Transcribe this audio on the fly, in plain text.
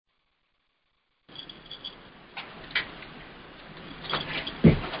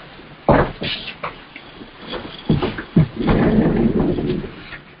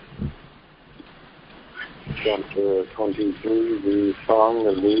23, the song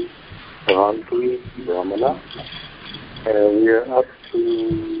of the Bhranti Brahmana. We are up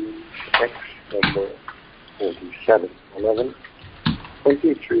to text number 47, 11,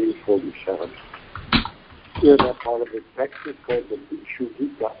 23, 47. Here, that part of the text is called the Bhikshu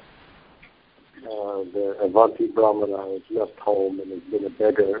Gita. The Avanti Brahmana has left home and has been a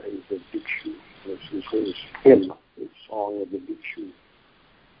beggar as a Bhikshu. This is his hymn, his song of the Bhikshu,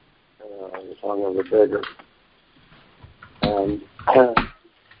 the song of the beggar. And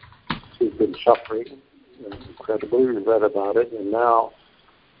he's been suffering incredibly. We read about it, and now,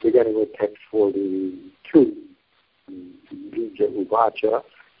 beginning with text 42, Bija Uvacha,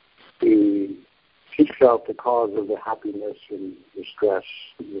 he seeks out the cause of the happiness and distress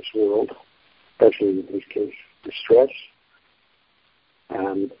in this world, especially in this case, distress.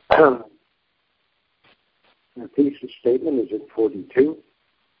 And the thesis statement is in 42,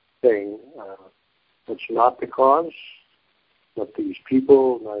 saying, it's not the cause, not these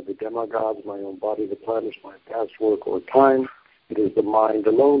people, neither demigods, my own body, the planets, my past work or time. It is the mind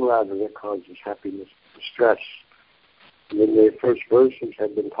alone, rather, that causes happiness and distress. And in the first verses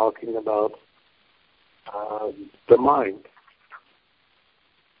have been talking about the mind.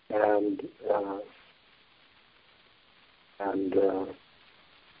 And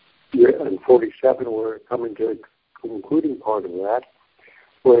in 47, we're coming to the concluding part of that,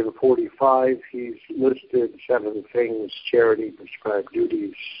 where in 45, he's listed 7 things: charity, prescribed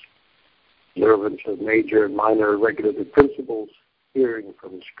duties, observance of major and minor regulative principles, hearing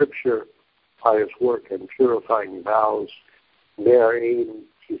from Scripture, pious work, and purifying vows. Their aim,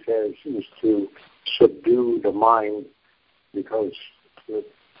 he says, is to subdue the mind, because the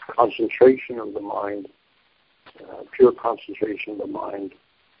concentration of the mind, pure concentration of the mind,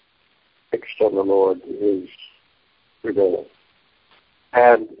 fixed on the Lord, is the goal.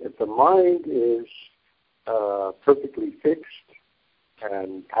 And if the mind is perfectly fixed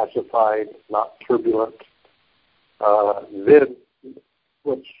and pacified, not turbulent, then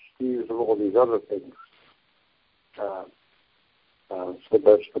what's the use of all these other things? So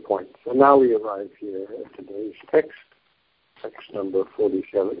that's the point. So now we arrive here at today's text number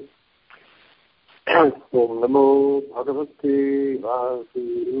 47. Om Namo Bhagavate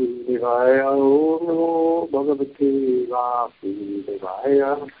Vasudevaya. Om Namo Bhagavate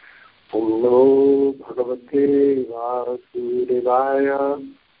Vasudevaya. Om Namo Bhagavate Vasudevaya.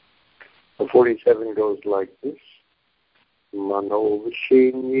 The 47 goes like this. Mano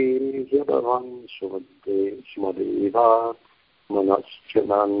Vishenye Jadavan Sumade Smadeva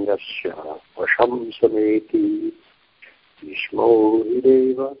Manaschananyasya Vasham Sameti Ishmo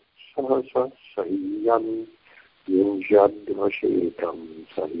Hideva Sahasa Sahyam Yunjadvashetam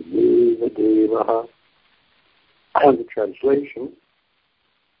Sahideva Devaha. And the translation: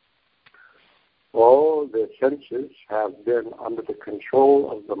 all the senses have been under the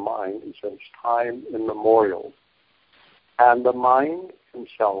control of the mind since time immemorial, and the mind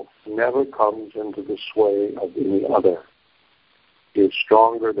himself never comes into the sway of any other. He is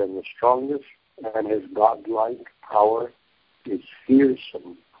stronger than the strongest, and his godlike power is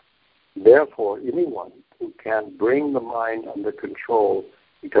fearsome. Therefore, anyone who can bring the mind under control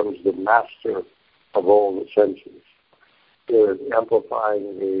becomes the master of all the senses. Here is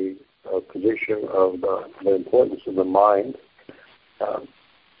amplifying the position of the importance of the mind.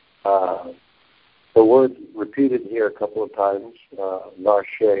 The word repeated here a couple of times,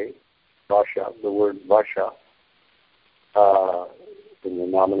 vasha, the word vasha, in the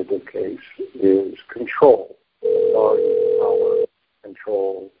nominative case, is control, authority, power,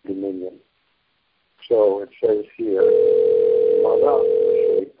 control, dominion. So it says here, Mada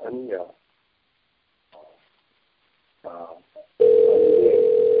Anya.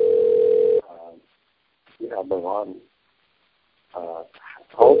 Bhavan.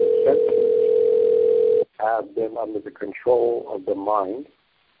 All the senses have been under the control of the mind.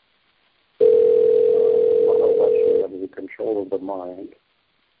 Under the control of the mind,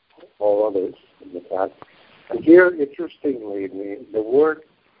 all others, in fact. And here, interestingly, the word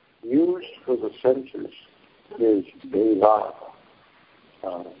used for the senses is deva,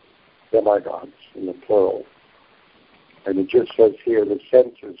 demigods in the plural. And it just says here the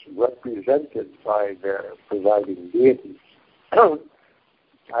senses represented by their presiding deities.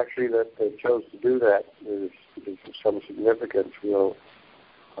 Actually, that they chose to do that is of some significance. We'll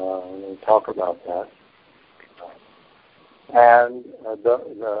talk about that. And the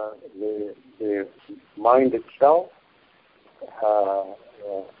mind itself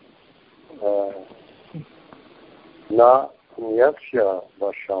na nyasya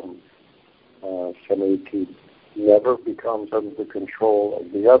vasham sameti, never becomes under the control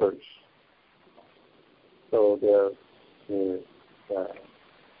of the others. So in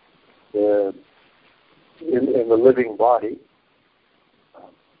the living body,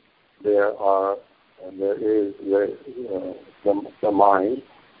 there is the mind,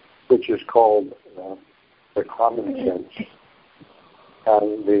 which is called the common sense,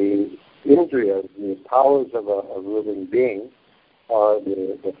 and the indriyas, the powers of a living being, are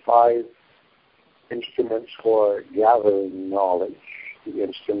the five instruments for gathering knowledge, the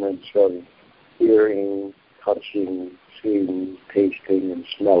instruments of hearing, touching, seeing, tasting, and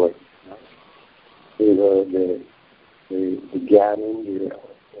smelling. These are the Gyan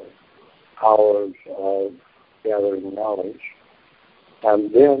powers of gathering knowledge.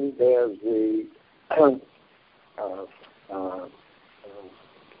 And then there's the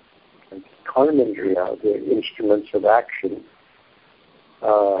Karmendriya, the instruments of action,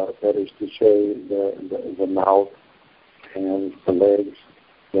 that is to say the mouth, hands, the legs,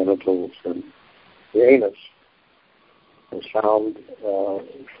 genitals, and the anus. The sound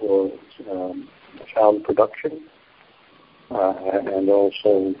for sound production, and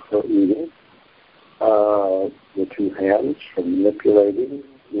also for eating. The two hands for manipulating,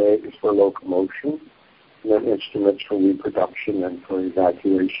 legs for locomotion, and then instruments for reproduction and for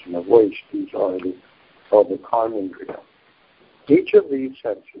evacuation of waste. These are called the Karmendriya. Each of these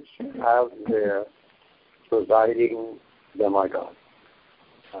senses have their presiding demigod.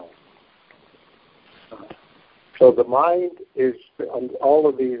 So the mind is, all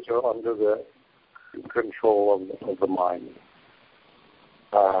of these are under the control of the mind.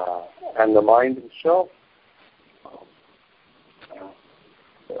 And the mind itself,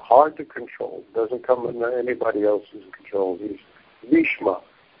 hard to control, doesn't come under anybody else's control. He's Vishma,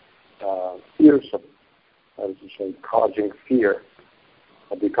 fearsome, as you say, causing fear,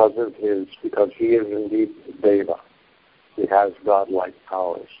 because he is indeed Deva. He has godlike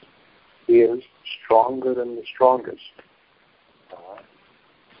powers. He is stronger than the strongest.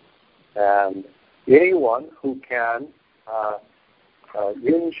 And anyone who can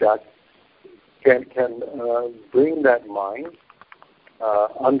Yunjat can bring that mind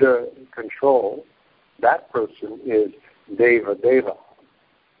under control, that person is Deva,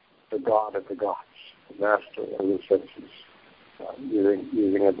 the god of the gods, the master of the senses,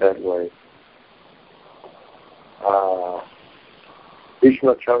 using it that way.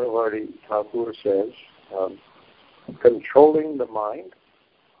 Bhishma Chakravarti Thakur says, controlling the mind,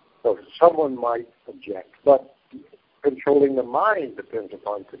 so someone might object, but controlling the mind depends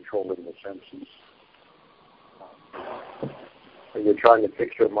upon controlling the senses. When you're trying to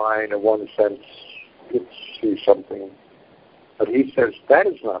fix your mind in one sense, you see something. But he says that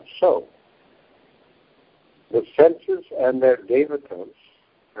is not so. The senses and their devatas,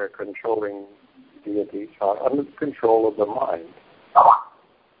 their controlling deities, are under the control of the mind.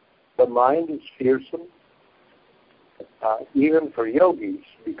 The mind is fearsome, even for yogis,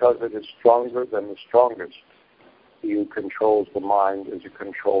 because it is stronger than the strongest. He who controls the mind is a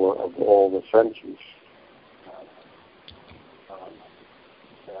controller of all the senses.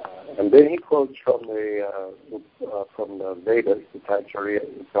 And then he quotes from the Vedas, the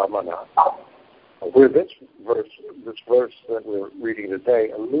Taittiriya Brahmana, where this verse that we're reading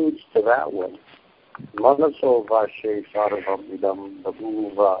today alludes to that one. Manaso vashe sarvam idam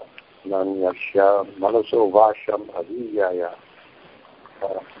babhuva nanyasya manaso vasham adiyaya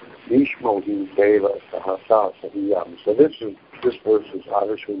vishmo hi deva sahasa sadiyam. So this verse is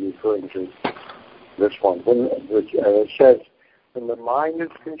obviously referring to this one, which it says, when the mind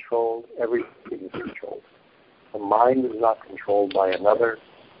is controlled, everything is controlled. The mind is not controlled by another.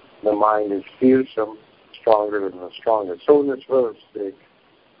 The mind is fearsome, stronger than the strongest. So in this verse, the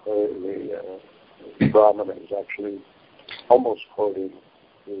Brahmana is actually almost quoting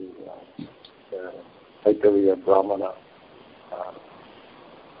the Taittiriya Brahmana.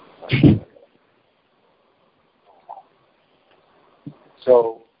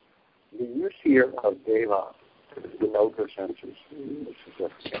 So the use here of Deva to denote the senses is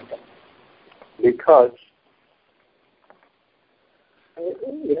significant, because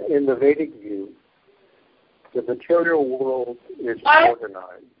in the Vedic view, the material world is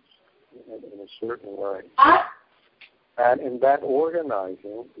organized in a certain way. And in that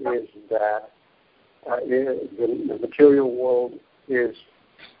organizing is that the material world is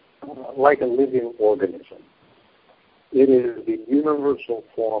like a living organism. It is the universal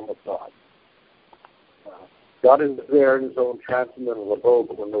form of God. God is there in his own transcendental abode,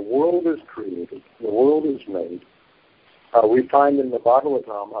 but when the world is created, the world is made, we find in the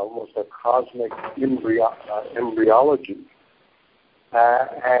Bhagavatam almost a cosmic embryology.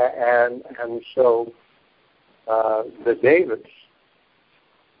 And so the Devas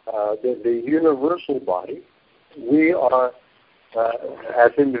the universal body, we are,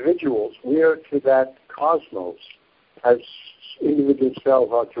 as individuals, we are to that cosmos as individual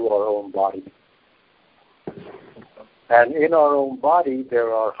cells are to our own body. And in our own body,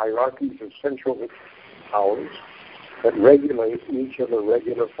 there are hierarchies of central powers that regulate each of the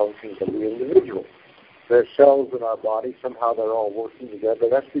regular functions of the individual. There are cells in our body, somehow they're all working together.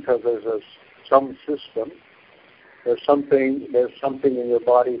 That's because there's some system. There's something in your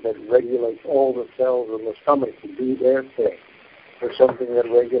body that regulates all the cells in the stomach to do their thing. There's something that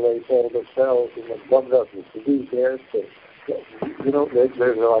regulates all the cells in the blood vessels to do their thing. You know,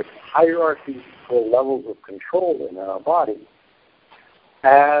 there's like hierarchies for levels of control in our body.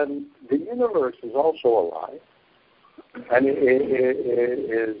 And the universe is also alive. And it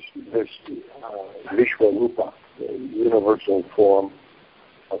is this Vishwarupa, the universal form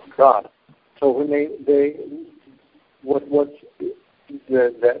of God. So when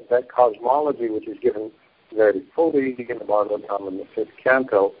that cosmology, which is given very fully in the Bhagavatam in the 5th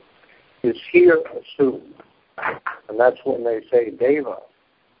canto, is here assumed. And that's when they say Deva.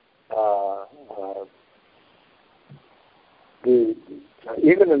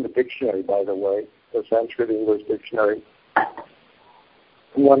 Even in the dictionary, by the way, the Sanskrit English dictionary,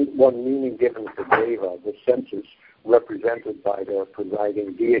 one meaning given for Deva, the senses represented by their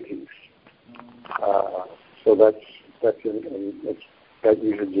presiding deities. So that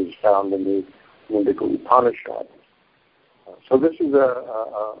usage is found in the Mundaka Upanishad. So this is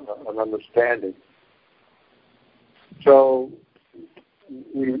an understanding. So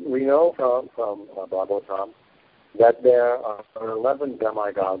we know from Bhagavatam that there are 11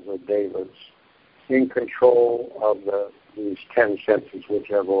 demigods or devas in control of these 10 senses,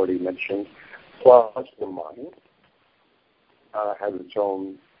 which I've already mentioned, plus the mind has its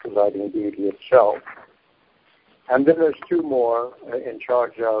own presiding deity itself. And then there's two more in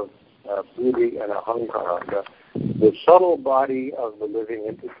charge of buddhi and ahankara. The subtle body of the living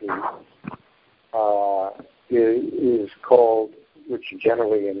entity is called, which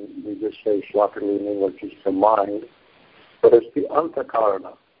generally, and we just say sloppily in English, is the mind, but it's the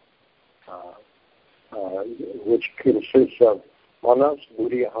antakarana, which consists of manas,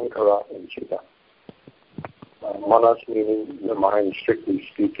 buddhi, ahankara, and chitta. Manas meaning the mind, strictly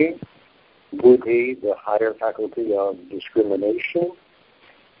speaking. Buddhi, the higher faculty of discrimination.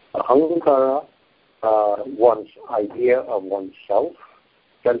 Ahankara, one's idea of oneself,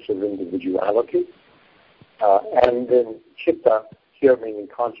 sense of individuality. And then chitta, here meaning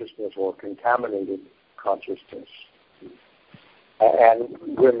consciousness or contaminated consciousness. And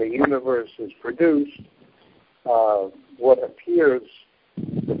when the universe is produced, what appears,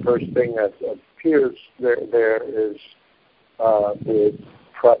 the first thing that appears, there is the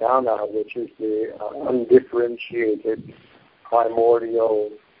pradhana, which is the undifferentiated primordial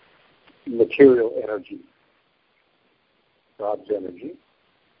material energy, God's energy.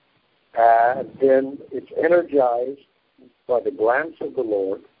 And then it's energized by the glance of the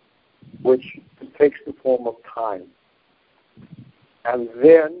Lord, which takes the form of time. And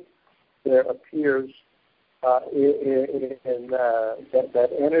then there appears that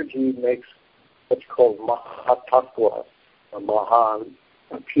energy makes what's called mahatattva, or mahan,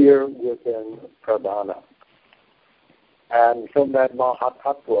 appear within pradhana. And from that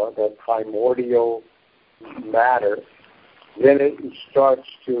mahatattva, that primordial matter, then it starts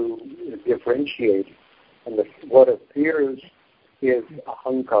to differentiate. And what appears is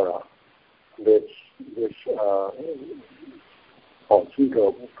ahankara, this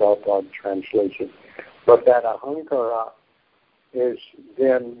ego, Prabhupada translation. But that ahankara is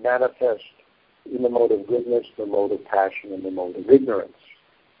then manifest in the mode of goodness, the mode of passion, and the mode of ignorance.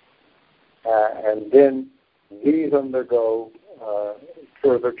 And then these undergo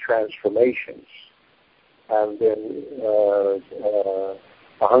further transformations. And then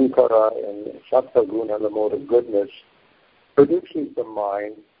ahankara and sattva-guna, the mode of goodness, produces the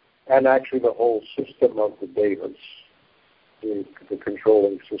mind and actually the whole system of the devas, the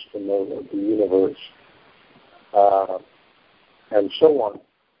controlling system of the universe, and so on.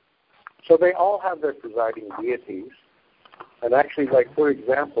 So they all have their presiding deities. And actually, like, for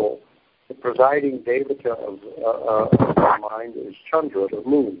example, the presiding devata of the mind is Chandra, the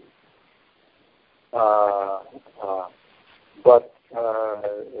moon. But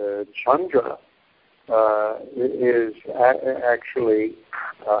Chandra is actually,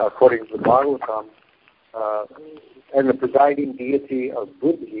 according to the Bhagavatam, and the presiding deity of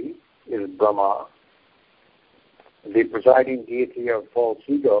buddhi is Brahma. The presiding deity of false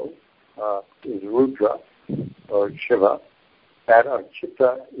ego is Rudra, or Shiva. And of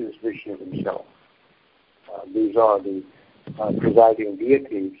chitta is Vishnu himself. These are the presiding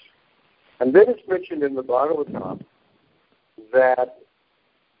deities. And then it's mentioned in the Bhagavatam that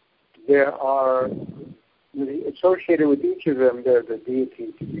there are, associated with each of them, there's a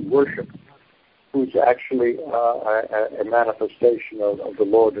deity to be worshipped, who's actually a manifestation of the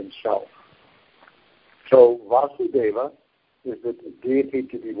Lord himself. So Vasudeva is the deity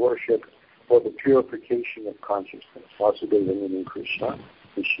to be worshipped for the purification of consciousness. Vasudeva meaning Krishna,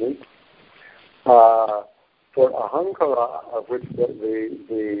 Vishnu. For Ahankara, of which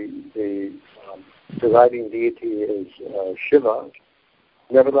the presiding deity is Shiva,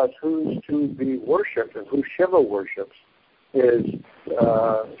 nevertheless, who's to be worshipped and who Shiva worships is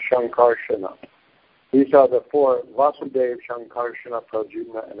Shankarshana. These are the four: Vasudeva, Shankarshana,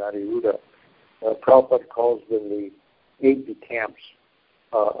 Pradyumna, and Aniruddha. Prabhupada calls them the 8 decamps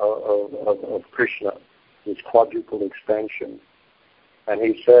of Krishna, his quadruple expansion. And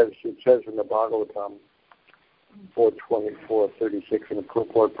it says in the Bhagavatam 4:24-36, and the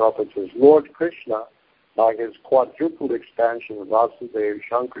purport Prabhupada says, Lord Krishna, by his quadruple expansion, Vasudeva,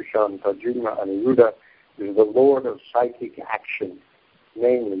 Shankarshana, Pradyumna, and Aniruddha, is the Lord of psychic action,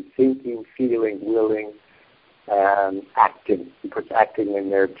 namely thinking, feeling, willing, and acting. He puts acting in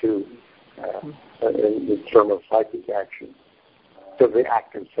there too, in the term of psychic action. So the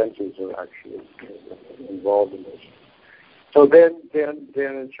active senses are actually involved in this. So then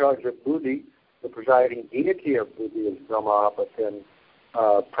in charge of Buddhi, the presiding deity of Buddhi is Brahma, but then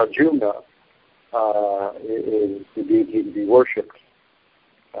Pradyumna is the deity to be worshipped.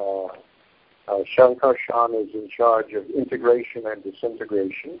 Shankarshan is in charge of integration and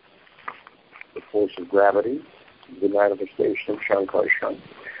disintegration, the force of gravity, the manifestation of Shankarshan.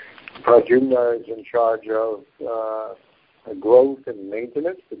 Pradyumna is in charge of growth and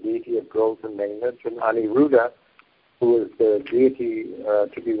maintenance, the deity of growth and maintenance, and Aniruddha, who is the deity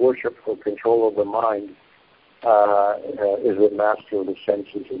to be worshipped for control of the mind, is the master of the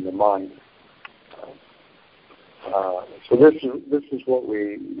senses in the mind. So this is what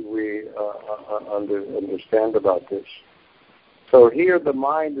we understand about this. So here the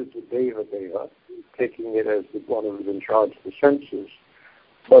mind is the Deva, taking it as the one who is in charge of the senses.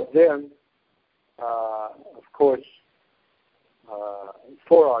 But then, of course,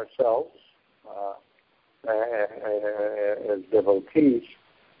 for ourselves, as devotees,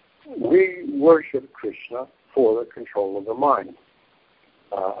 we worship Krishna for the control of the mind.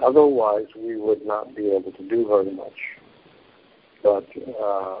 Otherwise, we would not be able to do very much. But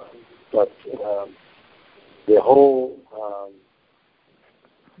the whole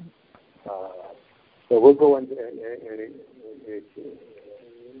so we'll go into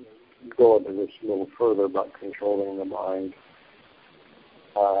this a little further about controlling the mind.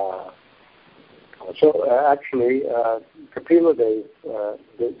 So actually, Kapila Dev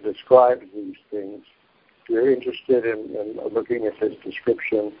describes these things. If you're interested in looking at his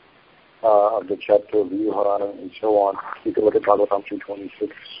description of the chapter of Vyuha and so on, you can look at Bhagavatam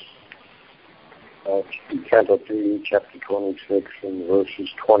 226, Canto 3, chapter 26, and verses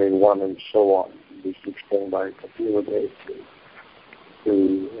 21 and so on. This is explained by Kapila Dev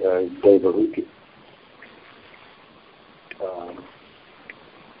to Devahuti.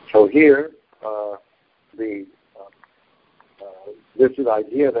 So here, this is the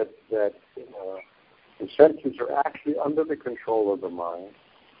idea that the senses are actually under the control of the mind,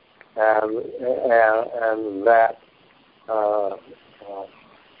 and that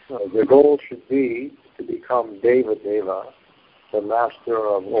the goal should be to become Deva, the master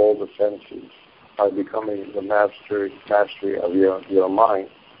of all the senses, by becoming the mastery of your mind.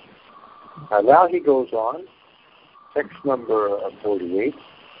 And now he goes on, text number 48.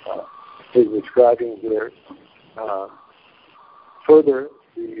 He's describing here further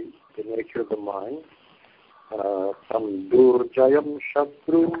the nature of the mind. Tam durjayam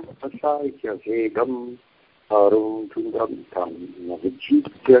shatrum asaikya vegam arum tundam tam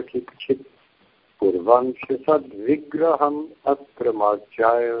navijitya kitchit purvanshya sad vigraham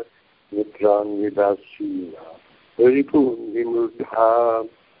atramarjaya mitran vidasina ripun vimudha.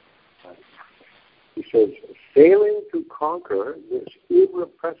 He says, failing to conquer this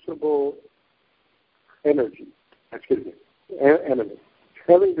irrepressible enemy,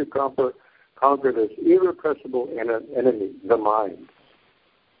 failing to conquer this irrepressible enemy, the mind,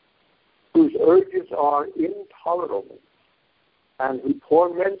 whose urges are intolerable and who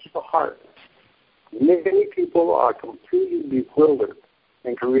torments the heart. Many people are completely bewildered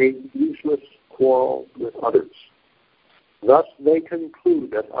and create useless quarrels with others. Thus, they conclude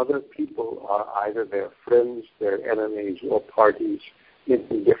that other people are either their friends, their enemies, or parties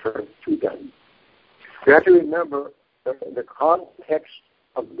indifferent to them. You have to remember that the context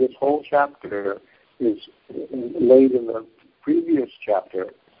of this whole chapter is laid in the previous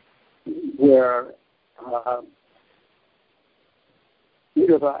chapter, where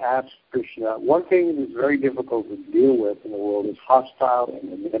Uddhava asked Krishna, one thing that is very difficult to deal with in the world is hostile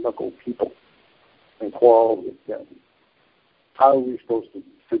and inimical people and quarrel with them. How are we supposed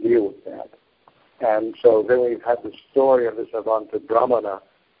to deal with that? And so then we've had the story of this Avanta Brahmana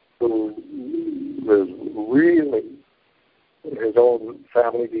who was really, his own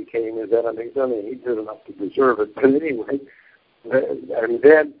family became his enemies. I mean, he did enough to deserve it. But anyway, and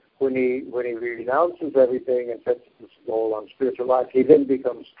then when he renounces everything and sets his goal on spiritual life, he then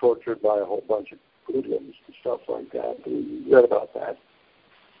becomes tortured by a whole bunch of hoodlums and stuff like that. We read about that.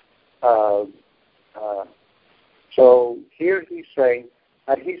 So here he's saying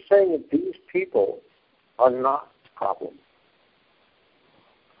that these people are not the problem.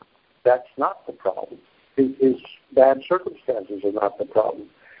 That's not the problem. His bad circumstances are not the problem.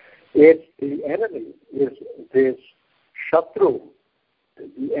 It's the enemy, is this shatru.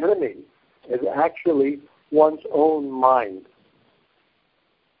 The enemy is actually one's own mind.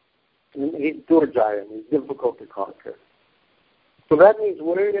 He's durjayan, he's difficult to conquer. So that means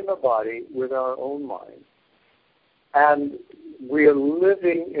we're in a body with our own mind, and we're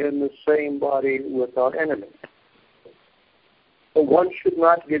living in the same body with our enemy. But one should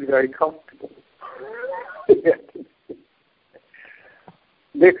not get very comfortable.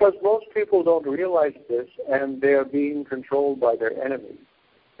 Because most people don't realize this, and they're being controlled by their enemy,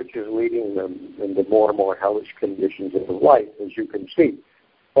 which is leading them into more and more hellish conditions of life, as you can see.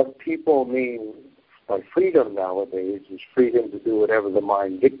 What people mean by freedom nowadays is freedom to do whatever the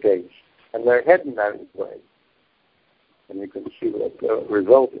mind dictates, and they're heading that way. And you can see what the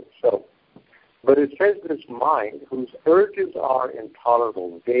result is. So, but it says this mind, whose urges are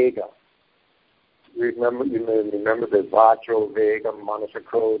intolerable, vega. You may remember the vacho vegam,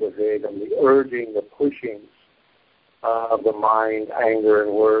 manasakroda vegam, the urging, the pushing of the mind, anger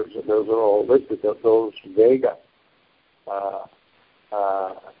and words. Those are all listed, those vega.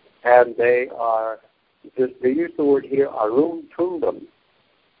 And they use the word here, arum tundam.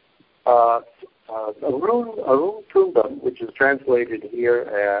 Arum tundam, which is translated here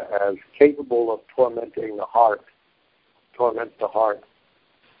as capable of tormenting the heart, torment the heart.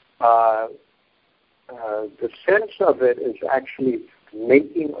 The sense of it is actually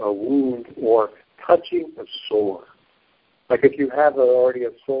making a wound or touching a sore. Like if you have already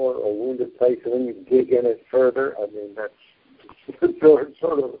a sore or wounded place and then you dig in it further, I mean, that's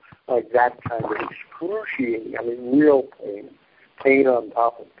sort of like that kind of excruciating, I mean, real pain. Pain on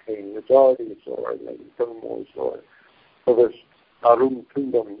top of pain. It's already sore, and then some more sore. So this arum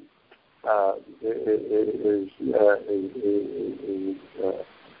tundam I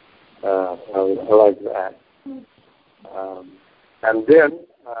like that. And then,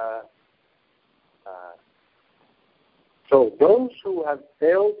 so those who have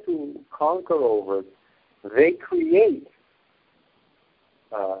failed to conquer over it, they create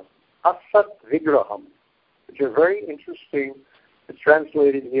asat vigraham, which is very interesting. It's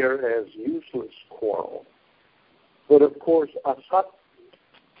translated here as useless quarrel. But of course, asat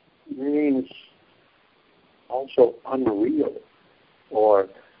means also unreal or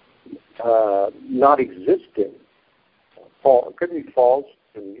not existing. It could be false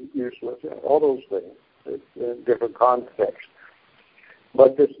and useless, all those things. It's in different contexts.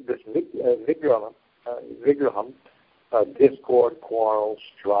 But this vigraham, discord, quarrel,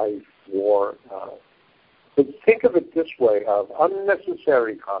 strife, war. But think of it this way, of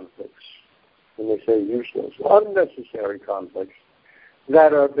unnecessary conflicts, when they say useless, unnecessary conflicts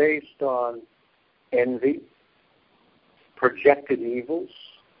that are based on envy, projected evils,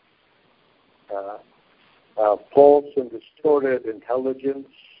 false and distorted intelligence,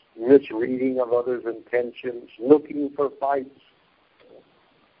 misreading of others' intentions, looking for fights.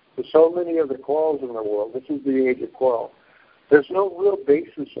 For so many of the quarrels in the world, this is the age of quarrel, there's no real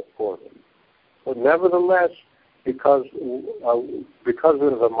basis for them. But nevertheless, because of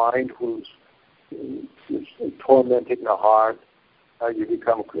the mind who's tormenting the heart, you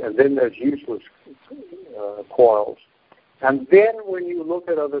become, and then there's useless quarrels. And then when you look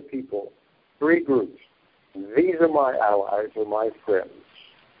at other people, three groups. These are my allies or my friends.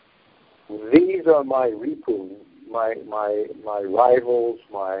 These are my ripun, my rivals,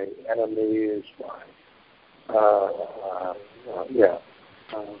 my enemies,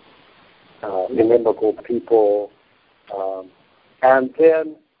 inimical people. And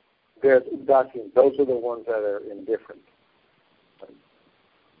then there's udasin. Those are the ones that are indifferent.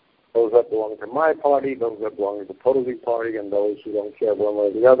 Those that belong to my party, those that belong to the Pottery party, and those who don't care one way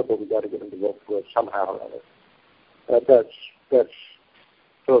or the other, but we've got to get them to vote for it somehow or other. That's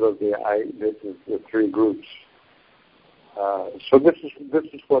sort of this is the three groups. So this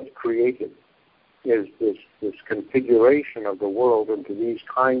is what's created, is this configuration of the world into these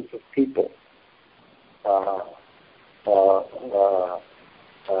kinds of people.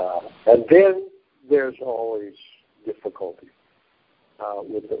 And then there's always difficulty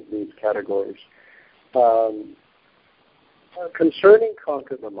with these categories. Concerning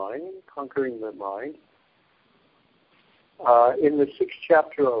conquering the mind, in the 6th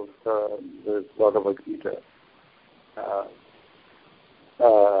chapter of the Bhagavad Gita,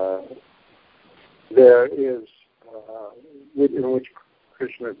 there is, in which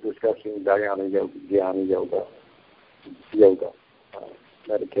Krishna is discussing dhyana yoga,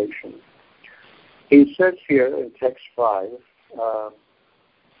 meditation. He says here in text 5,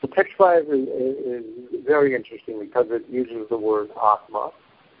 the text 5 is very interesting because it uses the word atma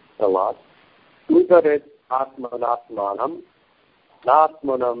a lot. Udaret atman atmanam,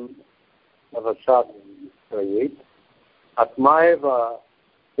 natmanam avasadayet, atmaiva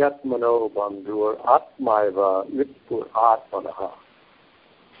yatmano bandhur, atmaiva yitpur atmanaha.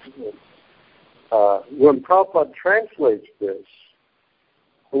 When Prabhupada translates this,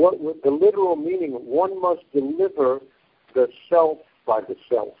 what the literal meaning, one must deliver the self by the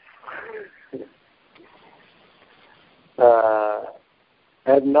self.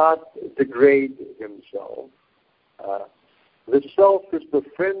 And not degrade himself. The self is the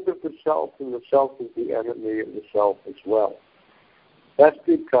friend of the self, and the self is the enemy of the self as well. That's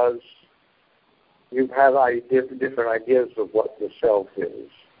because you have different ideas of what the self is.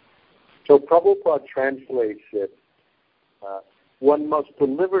 So Prabhupada translates it, one must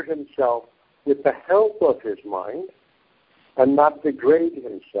deliver himself with the help of his mind and not degrade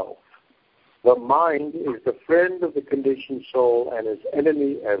himself. The mind is the friend of the conditioned soul and his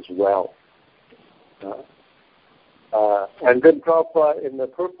enemy as well. And then Prabhupada, in the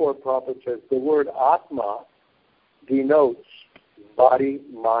purport, Prabhupada says the word atma denotes body,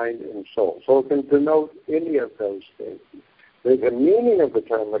 mind, and soul. So it can denote any of those things. The meaning of the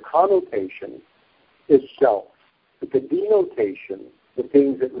term, the connotation, is self. But the denotation, the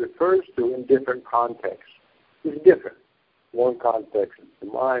things it refers to in different contexts, is different. One context is the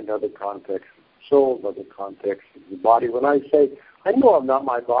mind, other context is the soul, other context is the body. When I say, I know I'm not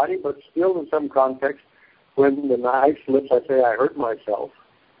my body, but still in some context, when the knife slips, I say I hurt myself.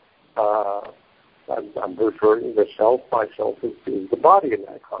 I'm referring to the self. Myself is the body in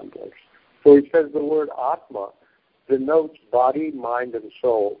that context. So he says the word atma denotes body, mind, and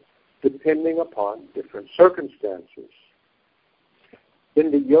soul, depending upon different circumstances.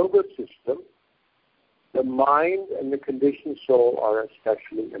 In the yoga system, the mind and the conditioned soul are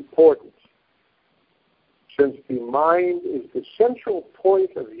especially important. Since the mind is the central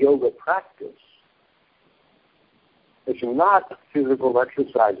point of yoga practice, it's not physical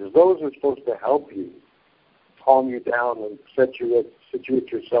exercises. Those are supposed to help you, calm you down, and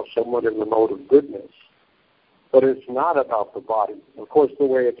situate yourself somewhat in the mode of goodness. But it's not about the body. Of course, the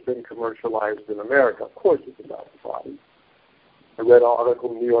way it's been commercialized in America, of course it's about the body. I read an article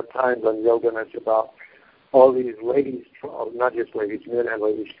in the New York Times on yoga, and it's about all these ladies, not just ladies, men and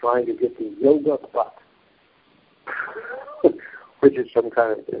ladies, trying to get the yoga butt, which is some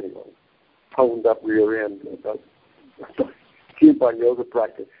kind of, toned up rear end. Cute by yoga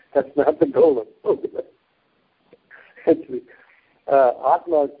practice. That's not the goal of yoga.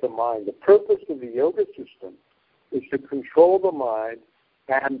 Atma is the mind. The purpose of the yoga system is to control the mind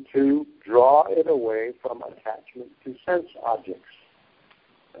and to draw it away from attachment to sense objects.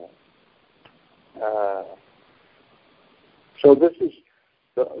 So this is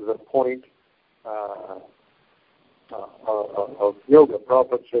the point of yoga.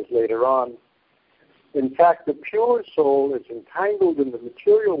 Prabhupada says later on, in fact, the pure soul is entangled in the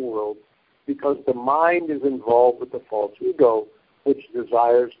material world because the mind is involved with the false ego, which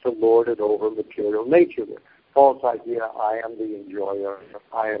desires to lord it over material nature. The false idea, I am the enjoyer,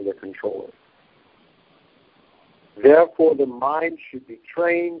 I am the controller. Therefore, the mind should be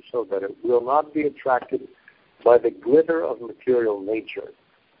trained so that it will not be attracted by the glitter of material nature.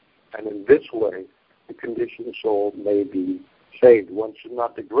 And in this way, the conditioned soul may be saved. One should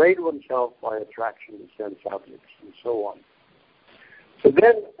not degrade oneself by attraction to sense objects and so on. So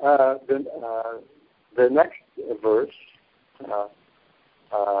then, the next verse,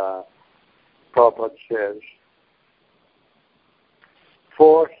 Prabhupada says,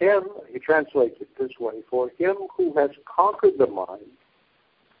 for him, he translates it this way, for him who has conquered the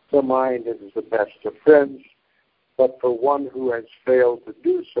mind is the best of friends, but for one who has failed to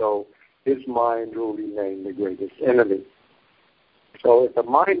do so, his mind will remain the greatest enemy. So if the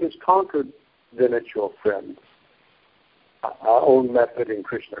mind is conquered, then it's your friend. Our own method in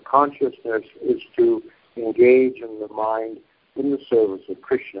Krishna consciousness is to engage in the mind in the service of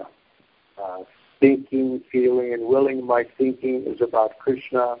Krishna. Thinking, feeling, and willing. My thinking is about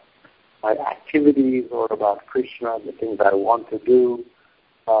Krishna. My activities are about Krishna, the things I want to do.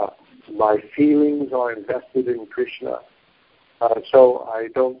 My feelings are invested in Krishna. So I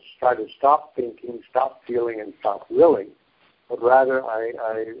don't try to stop thinking, stop feeling, and stop willing, but rather I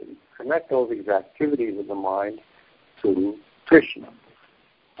connect all these activities of the mind to Krishna,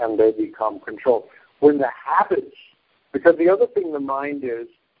 and they become controlled. When the habits, because the other thing the mind is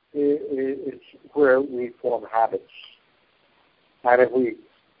where we form habits. And if we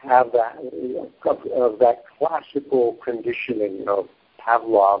have that classical conditioning of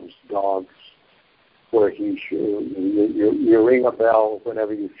Pavlov's dogs, where you ring a bell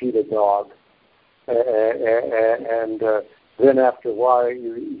whenever you feed a dog, and then after a while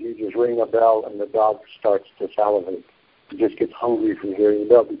you just ring a bell and the dog starts to salivate. It just gets hungry from hearing the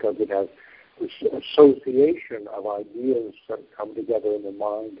bell because it has this association of ideas that come together in the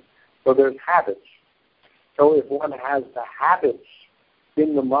mind. So there's habits. So if one has the habits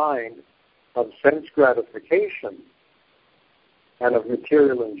in the mind of sense gratification and of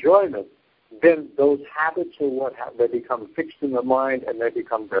material enjoyment, then those habits are they become fixed in the mind and they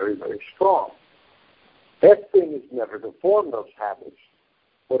become very, very strong. Best thing is never to form those habits.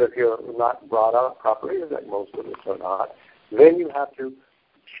 But if you're not brought up properly, like most of us are not, then you have to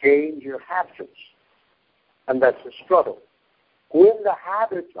change your habits. And that's a struggle. When the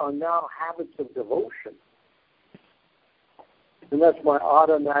habits are now habits of devotion, and that's my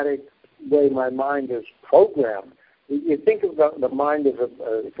automatic way my mind is programmed. You think of the mind as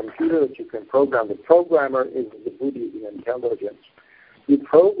a computer that you can program. The programmer is the buddhi, the intelligence. You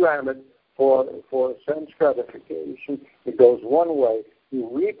program it for sense gratification, it goes one way. You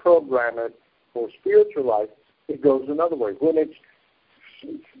reprogram it for spiritual life, it goes another way. When it's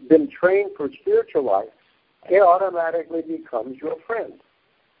been trained for spiritual life, it automatically becomes your friend.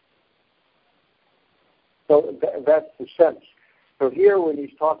 So that's the sense. So here when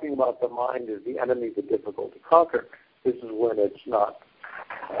he's talking about the mind as the enemy, the difficult to conquer, this is when it's not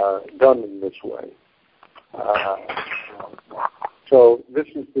done in this way. So this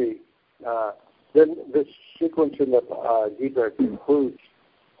is then this sequence in the Gita concludes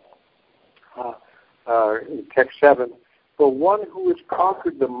in text 7. For one who has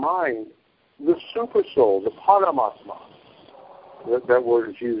conquered the mind, the super soul, the paramatma, that word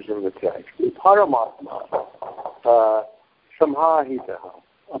is used in the text, the paramatma, samhahitaha,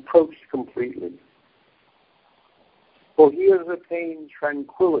 approached completely. For he has attained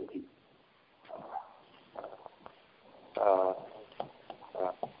tranquility.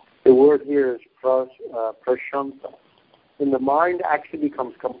 The word here is prashanta. And the mind actually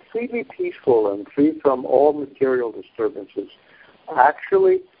becomes completely peaceful and free from all material disturbances.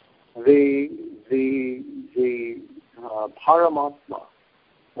 Actually, the paramatma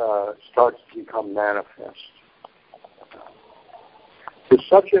starts to become manifest.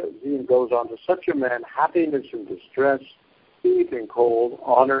 It goes on to such a man, happiness and distress, heat and cold,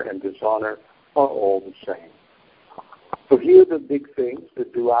 honor and dishonor are all the same. So here are the big things, the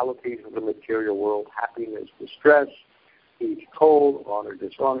dualities of the material world: happiness, distress, heat, cold, honor,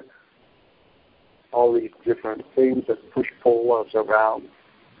 dishonor. All these different things that pull us around.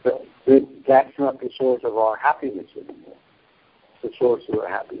 That's not the source of our happiness anymore. The source of our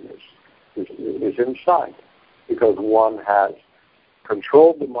happiness is inside, because one has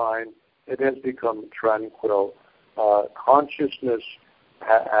controlled the mind. It has become tranquil. Consciousness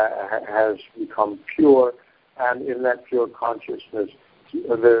has become pure, and in that pure consciousness,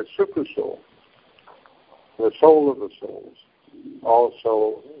 the super soul, the soul of the souls,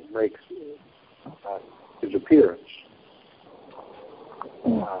 also makes his appearance.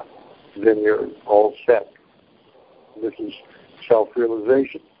 Then you're all set. This is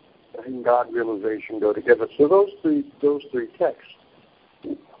self-realization and God-realization go together. So those three texts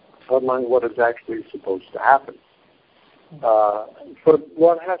outline what is actually supposed to happen. But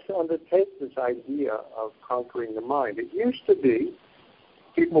one has to undertake this idea of conquering the mind. It used to be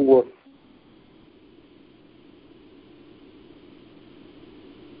people were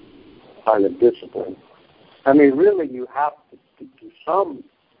kind of disciplined. I mean, really, you have to do some,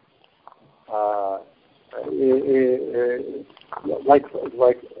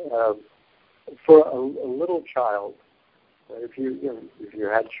 for a little child. If you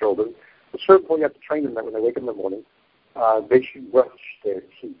had children, at a certain point you have to train them that when they wake up in the morning, they should brush their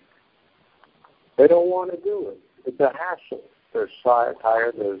teeth. They don't want to do it. It's a hassle. They're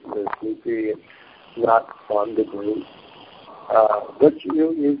tired. They're sleepy. It's not fun to do. But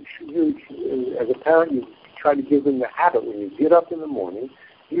you, as a parent, you try to give them the habit. When you get up in the morning,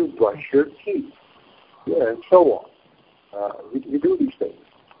 you brush your teeth. and so on. You do these things.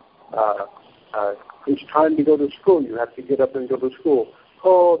 It's time to go to school. You have to get up and go to school.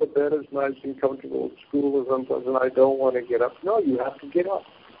 Oh, the bed is nice and comfortable. School is unpleasant. I don't want to get up. No, you have to get up.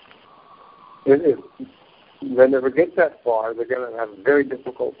 If they never get that far, they're going to have a very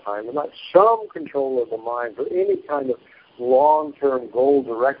difficult time. And not some control of the mind for any kind of long-term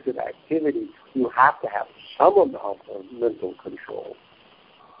goal-directed activity. You have to have some amount of mental control.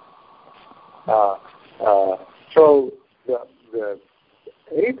 So the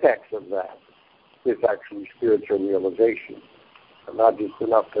apex of that is actually spiritual realization. Not just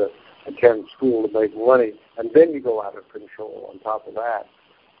enough to attend school to make money, and then you go out of control on top of that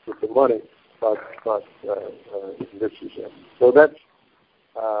with the money. But this is it. So that's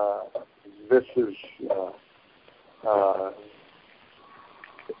this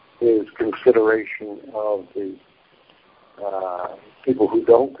is consideration of the people who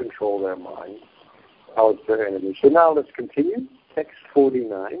don't control their mind, how it's their enemy. So now let's continue. Text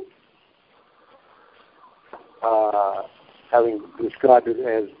 49. Having described it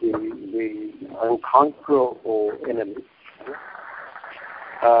as the unconquerable enemy.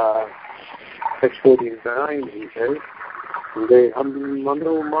 Text 49, he says, Deham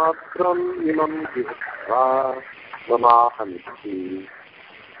manu matram imam jivva mamahamiti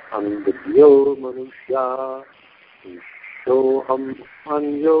andibyo manusya shoham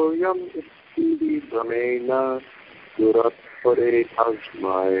anyoyam itti brahmena duratpare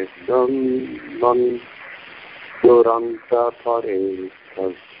tasmai dhamman Duranta pare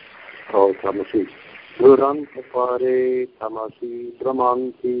tamasi. Duranta pare tamasi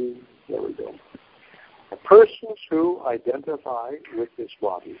brahmanti. There we go. Persons who identify with this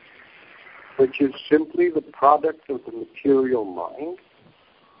body, which is simply the product of the material mind,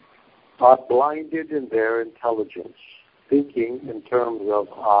 are blinded in their intelligence, thinking in terms of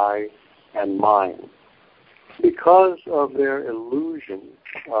I and mine. Because of their illusion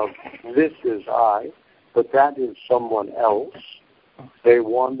of this is I, but that is someone else, they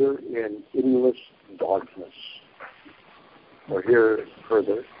wander in endless darkness. Or here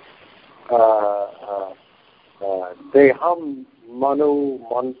further, Deham manu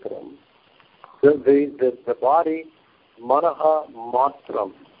mantram, the body, manaha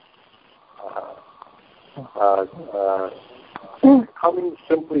matram, coming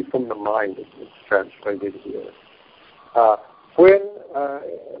simply from the mind, it's translated here. When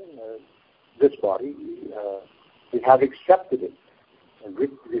this body, we have accepted it. We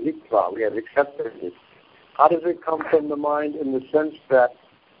have accepted it. How does it come from the mind? In the sense that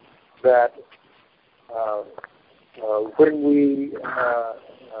when we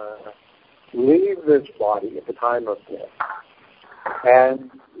leave this body at the time of death,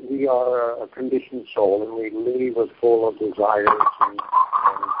 and we are a conditioned soul, and we leave it full of desires and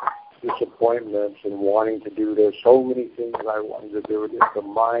disappointments and wanting to do. There's so many things I want to do. The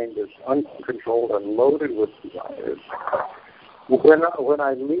mind is uncontrolled and loaded with desires. When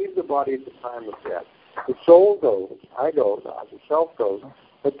I leave the body at the time of death, the soul goes, I go, the self goes,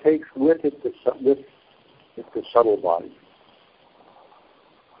 but takes with it the subtle body.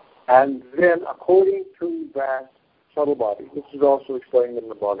 And then according to that subtle body, this is also explained in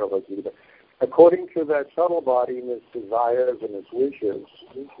the Bhagavad Gita, according to that subtle body and its desires and its wishes,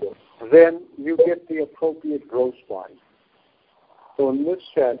 then you get the appropriate gross body. So in this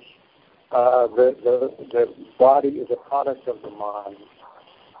sense, the body is a product of the mind.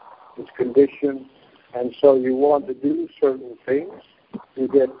 It's conditioned, and so you want to do certain things, you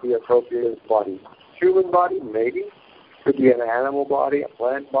get the appropriate body. Human body, maybe. Could be an animal body, a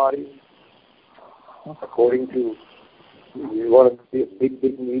plant body. According to, you want to be a big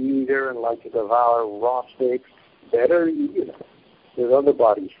meat eater and like to devour raw steaks, better, there's other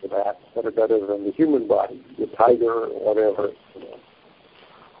bodies for that are better than the human body, the tiger or whatever.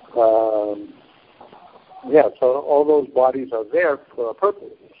 So all those bodies are there for a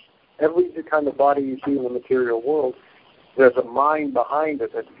purpose. Every kind of body you see in the material world, there's a mind behind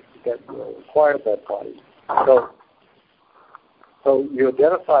it that acquired that body. So you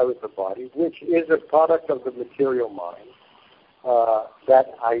identify with the body, which is a product of the material mind.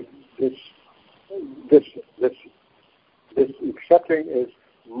 This accepting is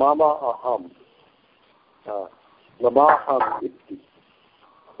mama aham, mamaham itti.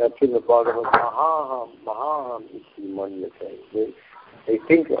 That's in the Bhagavad Gita. Mahaham itti manyate. They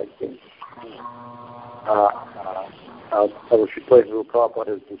think like this. Srila Prabhupada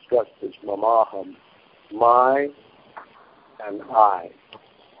has discussed this mamaham, my and I.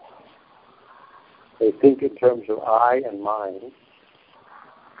 They think in terms of I and mine.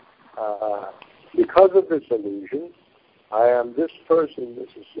 Because of this illusion, I am this person, this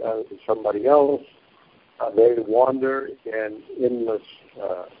is somebody else, They wander in endless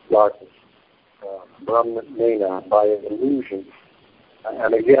darkness, Brahmana, by an illusion.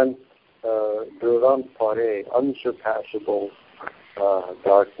 And again, Durantpare, unsurpassable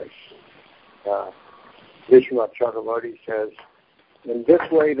darkness. Vishwanath Chakravarti says, in this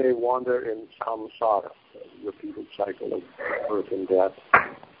way they wander in samsara, repeated cycle of birth and death,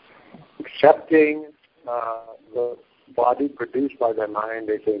 accepting the body produced by their mind.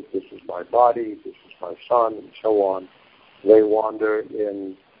 They think this is my body, this is my son, and so on. They wander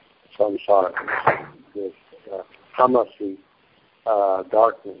in samsara, this tamasi,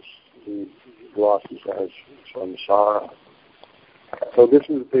 darkness. He glosses as samsara. So this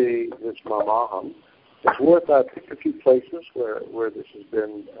is this mamaham. It's worth I picked a few places where this has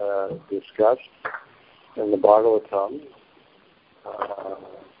been discussed in the Bhagavatam.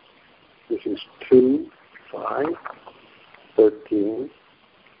 This is 2:5:13.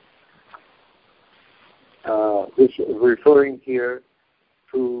 This is referring here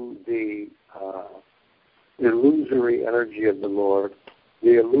to the illusory energy of the Lord.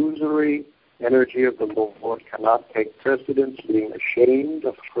 The illusory energy of the Lord cannot take precedence, being ashamed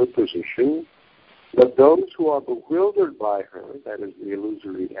of her position. But those who are bewildered by her, that is the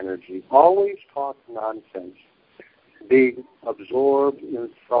illusory energy, always talk nonsense, being absorbed in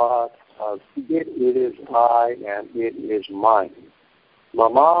thought of it is I and it is mine.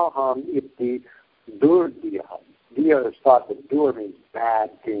 Mamaham iti durdiyam. Diya is thought that dur means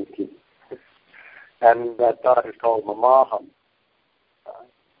bad thinking. And that thought is called mamaham.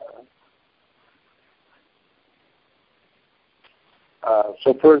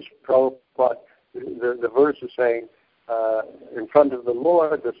 So first, Prabhupada, the verse is saying, in front of the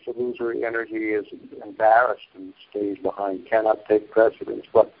Lord, this illusory energy is embarrassed and stays behind, cannot take precedence,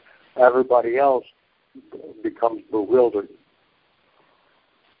 but everybody else becomes bewildered.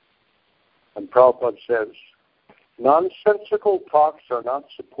 And Prabhupada says, nonsensical talks are not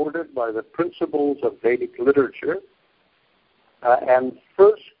supported by the principles of Vedic literature, and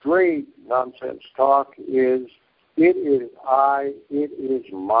first-grade nonsense talk is, it is I, it is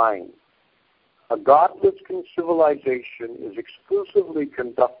mine. A godless civilization is exclusively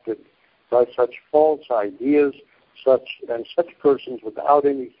conducted by such false ideas, such persons without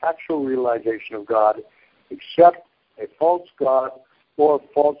any factual realization of God, accept a false God or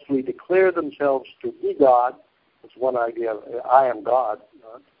falsely declare themselves to be God. That's one idea of I am God.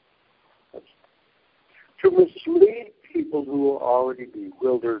 To mislead people who are already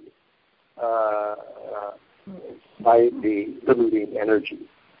bewildered by the deluding energy.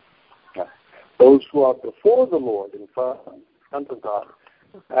 Those who are before the Lord in front of God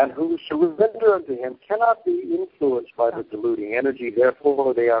and who surrender unto Him cannot be influenced by the deluding energy.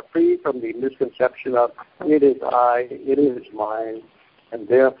 Therefore, they are free from the misconception of it is I, it is mine, and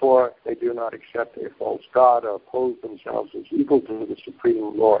therefore they do not accept a false God or oppose themselves as equal to the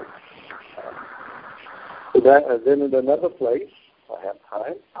Supreme Lord. Then in another place, I have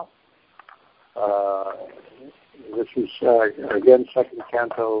time. This is, again, second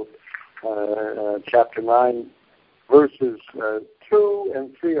canto, chapter 9, verses 2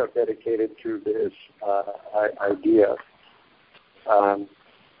 and 3 are dedicated to this idea.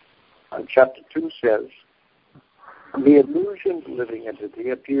 Chapter 2 says, the illusioned living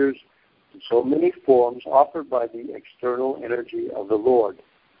entity appears in so many forms offered by the external energy of the Lord.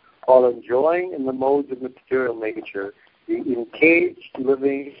 While enjoying in the modes of material nature, the encaged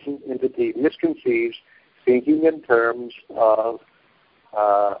living entity misconceives, thinking in terms of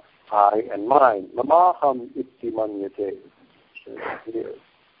I and mine. Mamaham iti manyate.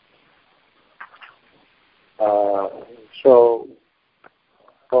 So,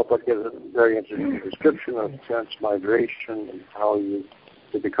 Prabhupada gives a very interesting description of sense migration and how you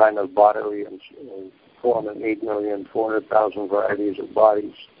get the kind of bodily and form in 8,400,000 varieties of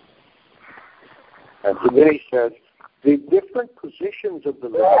bodies. And today he says, the different positions of the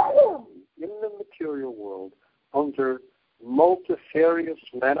living in the material world under multifarious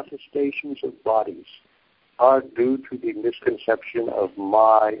manifestations of bodies are due to the misconception of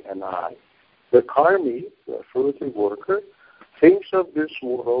my and I. The karmi, the fruitive worker, thinks of this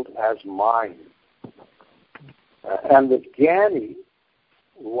world as mine. And the jnani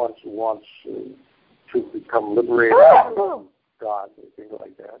wants to become liberated from God, things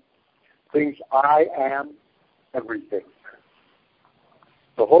like that, thinks I am everything.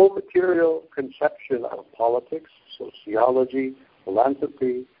 The whole material conception of politics, sociology,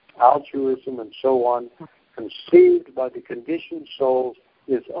 philanthropy, altruism, and so on, conceived by the conditioned souls,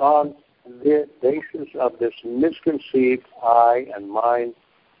 is on the basis of this misconceived I and mine,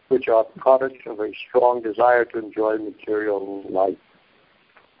 which are products of a strong desire to enjoy material life.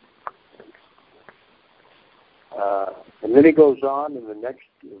 And then he goes on in the next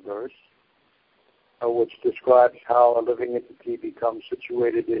verse, which describes how a living entity becomes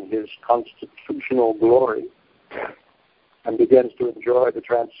situated in his constitutional glory and begins to enjoy the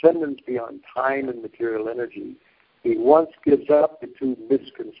transcendence beyond time and material energy. He once gives up the two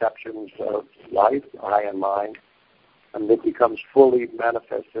misconceptions of life, I and mine, and it becomes fully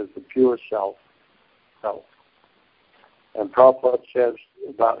manifest as the pure self. And Prabhupada says,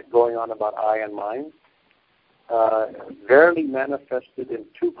 about going on about I and mine, verily manifested in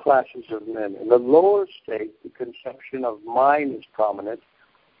two classes of men. In the lower state, the conception of mine is prominent.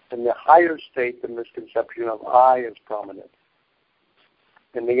 In the higher state, the misconception of I is prominent.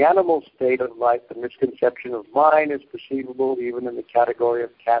 In the animal state of life, the misconception of mine is perceivable even in the category of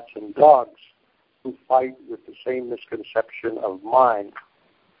cats and dogs, who fight with the same misconception of mine.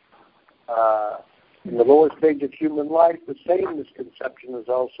 In the lower stage of human life, the same misconception is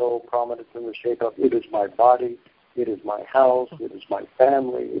also prominent in the shape of it is my body, it is my house, it is my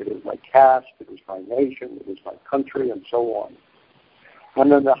family, it is my caste, it is my nation, it is my country, and so on.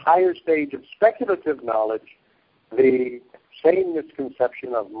 And in the higher stage of speculative knowledge, the same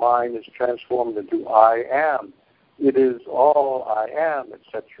misconception of mine is transformed into I am. It is all I am,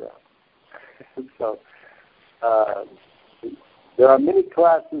 etc. So, there are many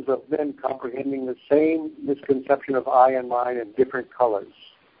classes of men comprehending the same misconception of I and mine in different colors.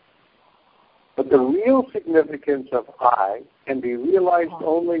 But the real significance of I can be realized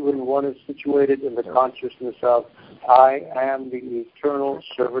only when one is situated in the consciousness of I am the eternal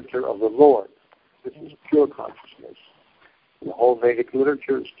servitor of the Lord. This is pure consciousness. And the whole Vedic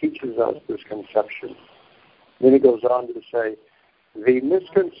literature teaches us this conception. Then it goes on to say, the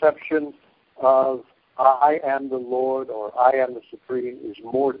misconception of I am the Lord or I am the Supreme is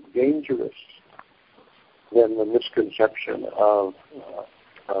more dangerous than the misconception of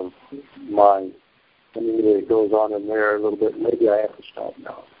mine. I mean, it goes on in there a little bit. Maybe I have to stop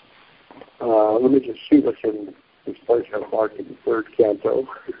now. Let me just see what's in this place I've marked in the third canto.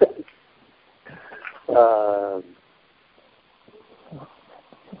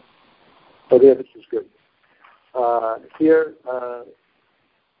 Yeah, this is good. Here,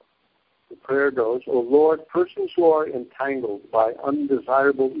 the prayer goes, O Lord, persons who are entangled by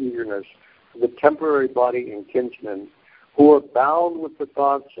undesirable eagerness for the temporary body and kinsmen, who are bound with the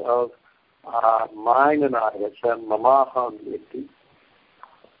thoughts of mine and I, that's mamaham iti,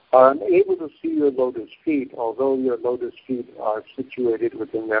 are unable to see your lotus feet, although your lotus feet are situated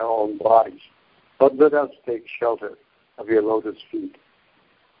within their own bodies. But let us take shelter of your lotus feet.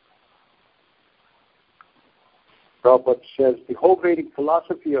 Prabhupada says, the whole Vedic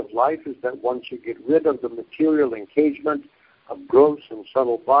philosophy of life is that one should get rid of the material engagement of gross and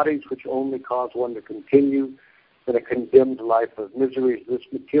subtle bodies which only cause one to continue in a condemned life of miseries. This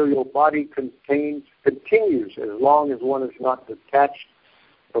material body continues as long as one is not detached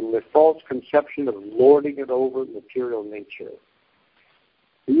from the false conception of lording it over material nature.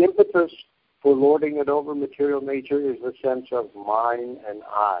 The impetus for lording it over material nature is the sense of mine and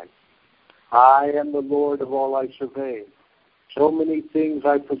I. I am the Lord of all I survey. So many things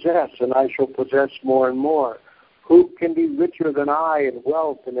I possess, and I shall possess more and more. Who can be richer than I in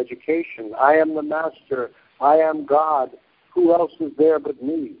wealth and education? I am the Master. I am God. Who else is there but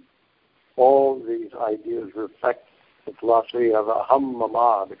me? All these ideas reflect the philosophy of aham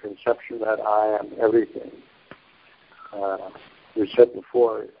mama, the conception that I am everything. We said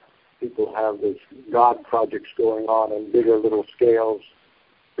before, people have these God projects going on bigger little scales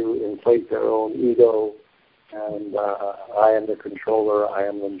to inflate their own ego, and I am the controller, I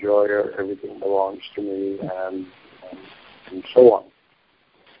am the enjoyer, everything belongs to me, and so on.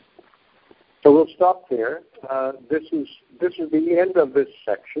 So we'll stop there. This is the end of this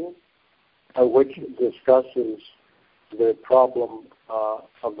section, which discusses the problem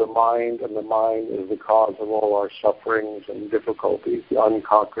of the mind, and the mind is the cause of all our sufferings and difficulties, the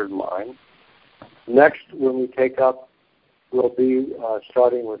unconquered mind. Next, when we take up, we'll be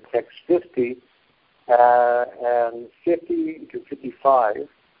starting with text 50 and 50 to 55.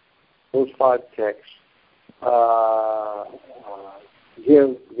 Those 5 texts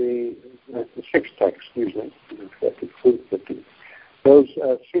give the 6 texts, excuse me, 50. Those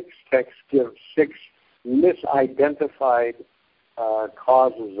 6 texts give 6 misidentified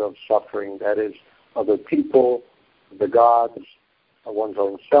causes of suffering, that is, other people, the gods, one's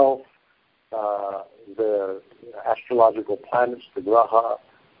own self, the astrological planets, the graha,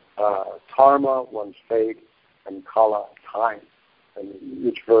 karma, one's fate, and kala, time. And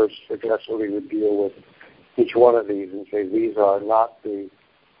each verse successfully would deal with each one of these and say these are not the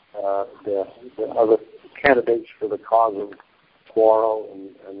other candidates for the cause of quarrel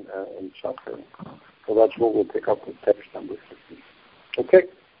and suffering. So that's what we'll pick up with text number 50. Okay.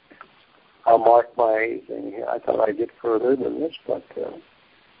 I'll mark my thing here. I thought I'd get further than this, but...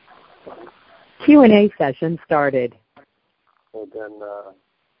 Q&A session started. So then,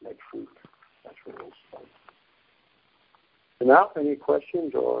 next week, that's where we'll start. So now, any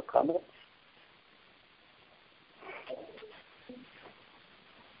questions or comments?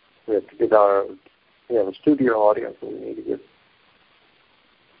 We have to get we have a studio audience that we need to get.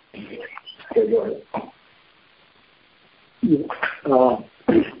 Okay, go ahead.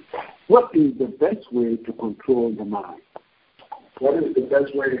 What is the best way to control the mind? What is the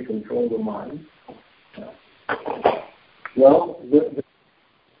best way to control the mind? Well, the best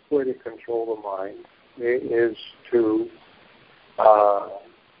way to control the mind is to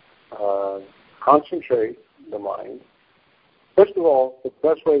concentrate the mind. First of all,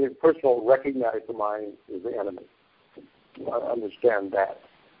 recognize the mind is the enemy. Understand that.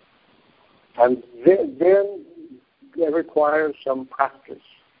 And then it requires some practice.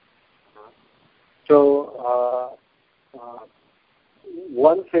 So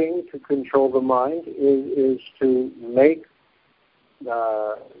one thing to control the mind is to make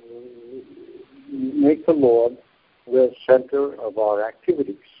the Lord the center of our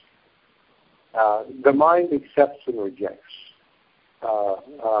activities. The mind accepts and rejects.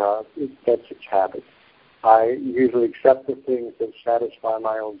 That's its habit. I usually accept the things that satisfy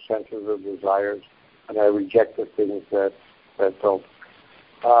my own senses or desires, and I reject the things that don't.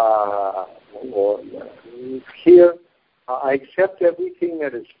 Here, I accept everything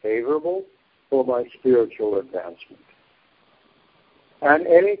that is favorable for my spiritual advancement. And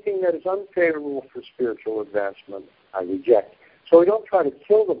anything that is unfavorable for spiritual advancement, I reject. So we don't try to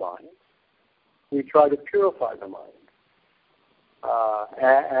kill the mind. We try to purify the mind.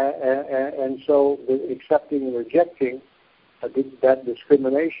 And so the accepting and rejecting, that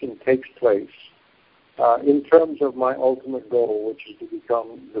discrimination takes place in terms of my ultimate goal, which is to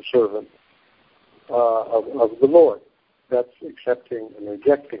become the servant of the Lord. That's accepting and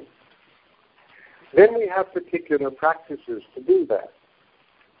rejecting. Then we have particular practices to do that.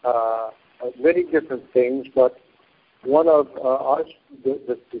 Many different things, but one of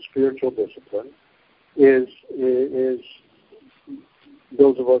the spiritual discipline is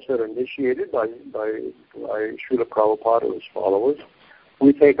those of us that are initiated by Srila Prabhupada or his followers.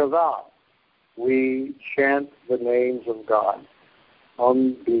 We take a vow. We chant the names of God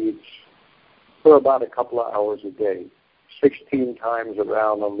on beads for about a couple of hours a day, 16 times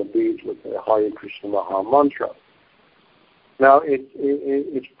around on the beads with the Hare Krishna Maha Mantra. Now,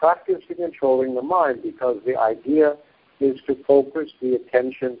 it's practice in controlling the mind because the idea is to focus the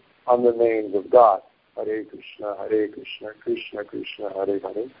attention on the names of God. Hare Krishna, Krishna Krishna, Hare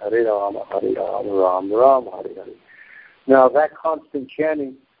Hare, Hare Rama, Rama Rama, Hare Hare. Now, that constant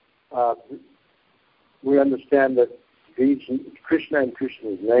chanting, we understand that these Krishna and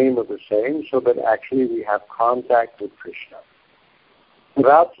Krishna's name are the same, so that actually we have contact with Krishna.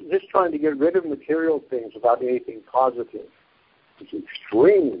 Without just trying to get rid of material things without anything positive, it's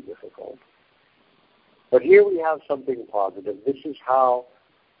extremely difficult. But here we have something positive. This is how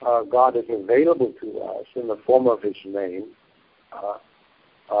God is available to us in the form of His name.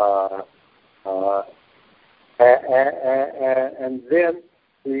 And then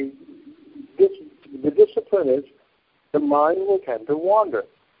the discipline is the mind will tend to wander.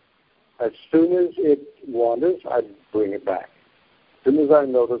 As soon as it wanders, I bring it back. As soon as I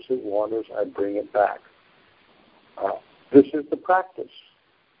notice it wanders, I bring it back. This is the practice.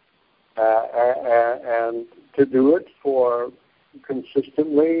 And to do it for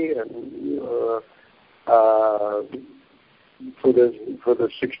consistently and for the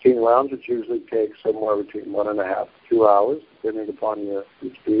 16 rounds, it usually takes somewhere between 1.5 to 2 hours, depending upon your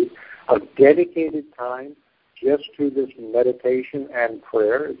speed, of dedicated time just to this meditation and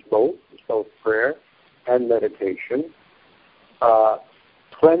prayer. It's both prayer and meditation.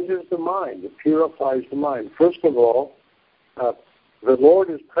 Cleanses the mind. It purifies the mind. First of all, the Lord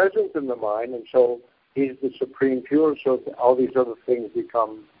is present in the mind, and so He's the supreme pure. So all these other things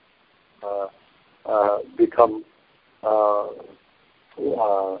become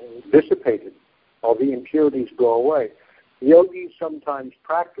dissipated. All the impurities go away. Yogis sometimes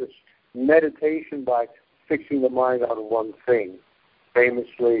practice meditation by fixing the mind on one thing.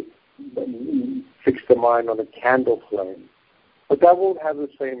 Famously, fix the mind on a candle flame. But that won't have the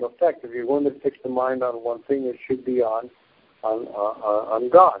same effect. If you're going to fix the mind on one thing, it should be on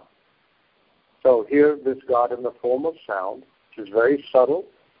God. So here, this God in the form of sound, which is very subtle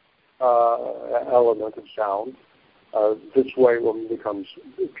element of sound, this way one becomes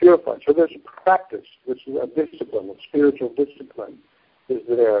purified. So there's a practice. This is a discipline, a spiritual discipline is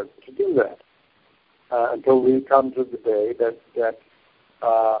there to do that. until we come to the day that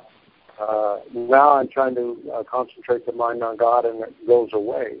now I'm trying to concentrate the mind on God, and it goes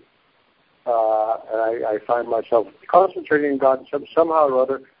away. And I find myself concentrating on God somehow or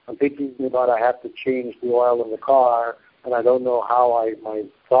other. I'm thinking about I have to change the oil in the car, and I don't know how my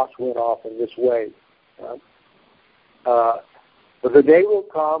thoughts went off in this way. But the day will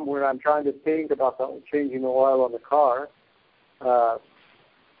come when I'm trying to think about changing the oil on the car,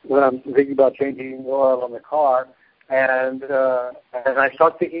 when I'm thinking about changing the oil on the car, and I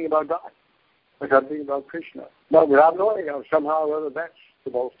start thinking about God. I start thinking about Krishna. But without knowing, somehow or other, that's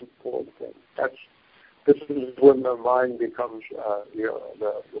the most important thing. This is when the mind becomes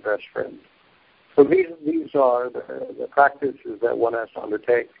the best friend. So these are the practices that one has to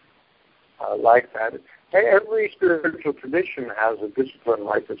undertake like that. Every spiritual tradition has a discipline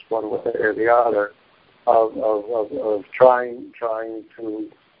like this, one way or the other, of trying to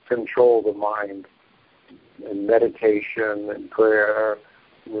control the mind in meditation and prayer,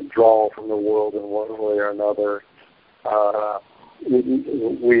 withdrawal from the world in one way or another. Our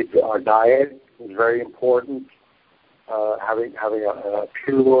diet is very important. Having a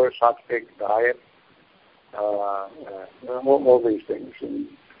pure sattvic diet, all these things, and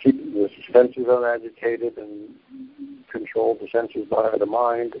keep the senses unagitated and control the senses by the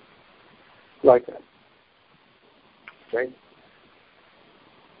mind, like that. Okay.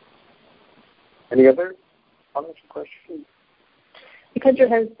 Any other comments or questions? The country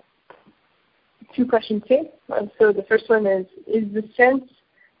has two questions here. So the first one is the sense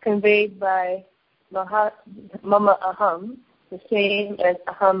conveyed by mama aham the same as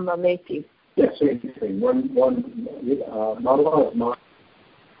aham mameti? Yes, same thing. Mama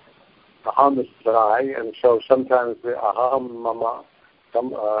aham is I, and so sometimes the aham mama,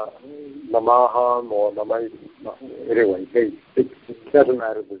 mamaham or mama, anyway, it doesn't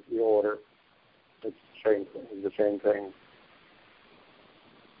matter the order. It's the same thing.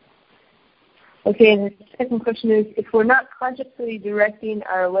 Okay, and the second question is, if we're not consciously directing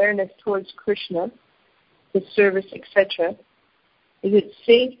our awareness towards Krishna, His service, etc., is it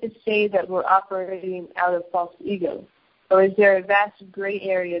safe to say that we're operating out of false ego? Or is there a vast gray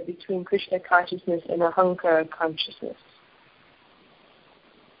area between Krishna consciousness and Ahankara consciousness?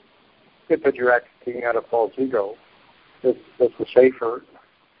 If that you're acting out of false ego, that's the safer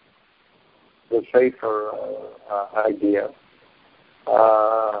idea.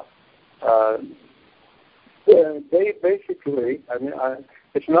 Basically,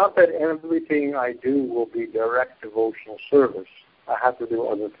 it's not that everything I do will be direct devotional service. I have to do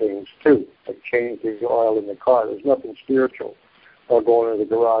other things too, like change the oil in the car. There's nothing spiritual about going to the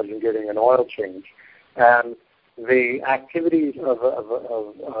garage and getting an oil change. And the activities of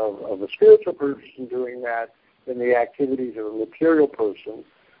a spiritual person doing that and the activities of a material person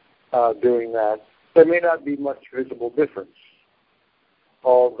doing that, there may not be much visible difference.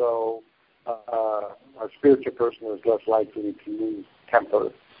 Although a spiritual person is less likely to lose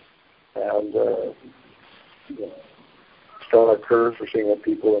temper and start cursing at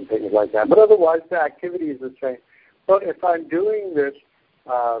people and things like that. But otherwise, the activity is the same. But if I'm doing this,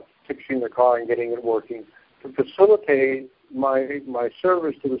 fixing the car and getting it working, to facilitate my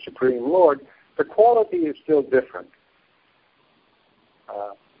service to the Supreme Lord, the quality is still different.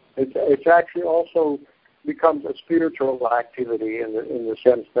 It's actually also becomes a spiritual activity in the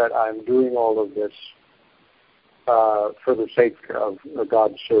sense that I'm doing all of this for the sake of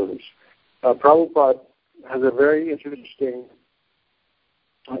God's service. Prabhupada has a very interesting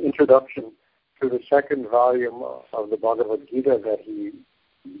introduction to the second volume of the Bhagavad Gita that he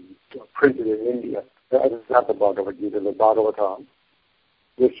printed in India. Not the Bhagavad Gita, the Bhagavatam.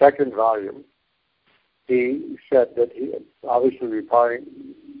 The second volume, he said that he, obviously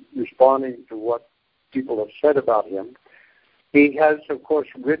responding to what people have said about him, he has, of course,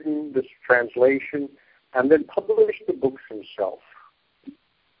 written this translation and then published the books himself.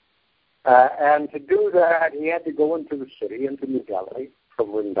 And to do that, he had to go into the city, into New Delhi, from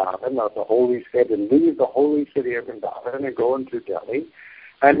Vrindavan, the holy city, and leave the holy city of Vrindavan and go into Delhi.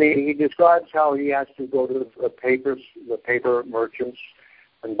 And he describes how he has to go to the paper merchants,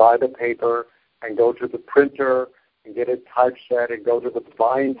 and buy the paper, and go to the printer and get it typeset, and go to the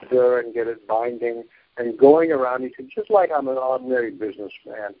binder and get it binding, and going around. He said, just like I'm an ordinary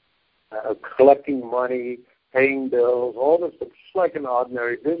businessman, collecting money, paying bills, all this stuff, just like an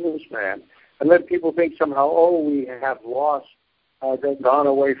ordinary businessman. And then people think somehow, we have lost, gone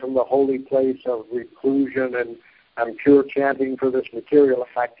away from the holy place of reclusion and pure chanting for this material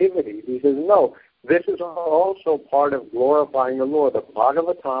activity. He says, no, this is also part of glorifying the Lord. The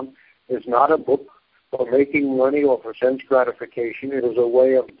Bhagavatam is not a book for making money or for sense gratification. It is a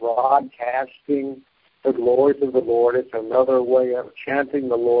way of broadcasting the glories of the Lord. It's another way of chanting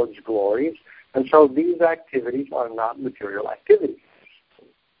the Lord's glories. And so these activities are not material activities.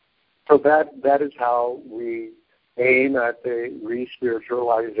 So that is how we aim at the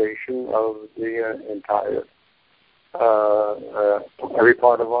re-spiritualization of the entire, every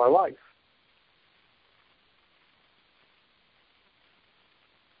part of our life.